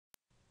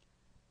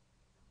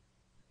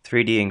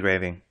3D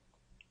engraving.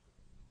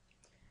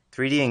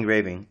 3D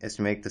engraving is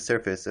to make the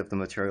surface of the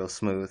material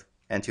smooth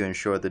and to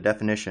ensure the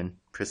definition,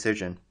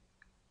 precision,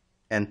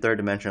 and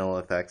third-dimensional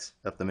effects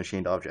of the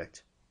machined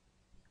object.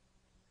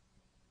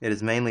 It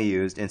is mainly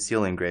used in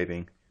seal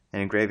engraving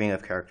and engraving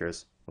of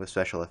characters with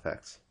special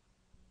effects.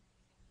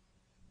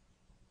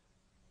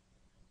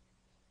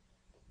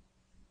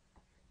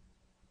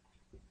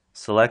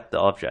 Select the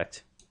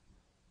object.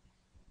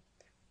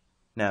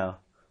 Now,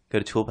 go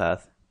to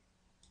Toolpath,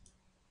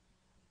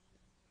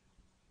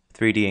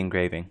 3D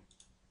engraving.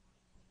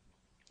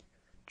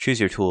 Choose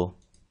your tool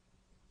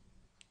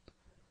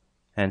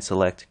and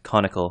select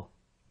conical,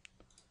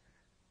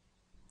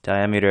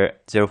 diameter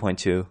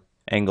 0.2,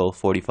 angle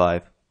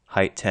 45,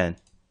 height 10.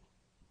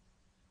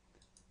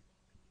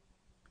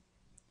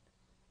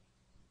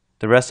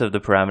 The rest of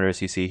the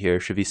parameters you see here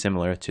should be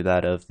similar to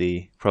that of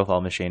the profile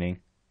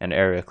machining and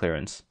area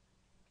clearance.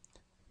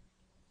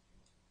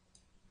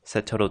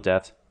 Set total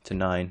depth to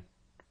 9.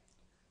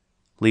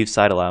 Leave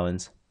side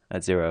allowance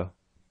at 0.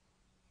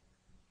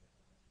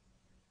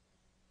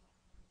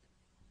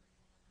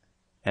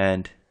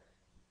 And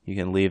you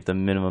can leave the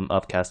minimum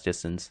upcast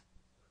distance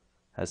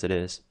as it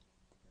is.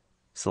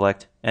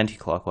 Select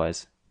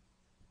anti-clockwise.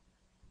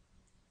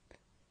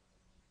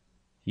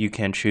 You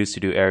can choose to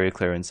do area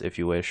clearance if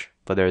you wish,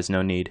 but there is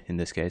no need in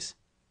this case.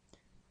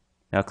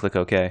 Now click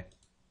OK.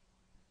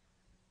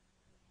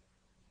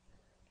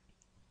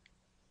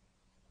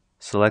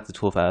 Select the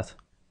toolpath.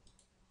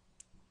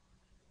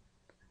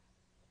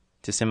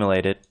 To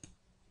simulate it,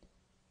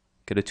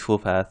 go to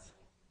Toolpath,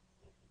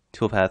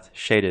 Toolpath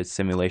Shaded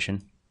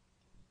Simulation.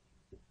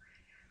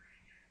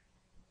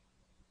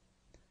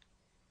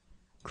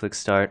 Click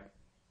Start,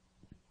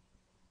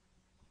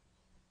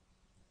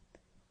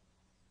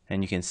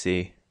 and you can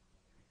see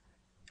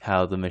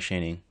how the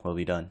machining will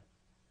be done.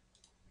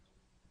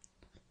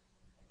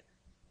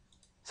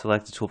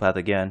 Select the toolpath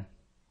again,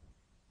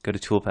 go to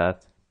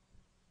Toolpath,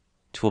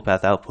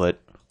 Toolpath Output,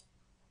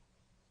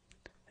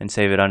 and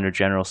save it under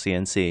General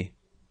CNC.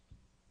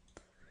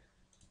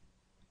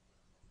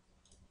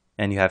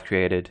 And you have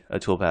created a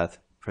toolpath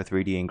for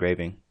 3D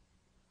engraving.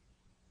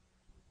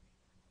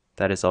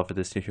 That is all for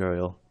this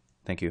tutorial.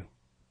 Thank you.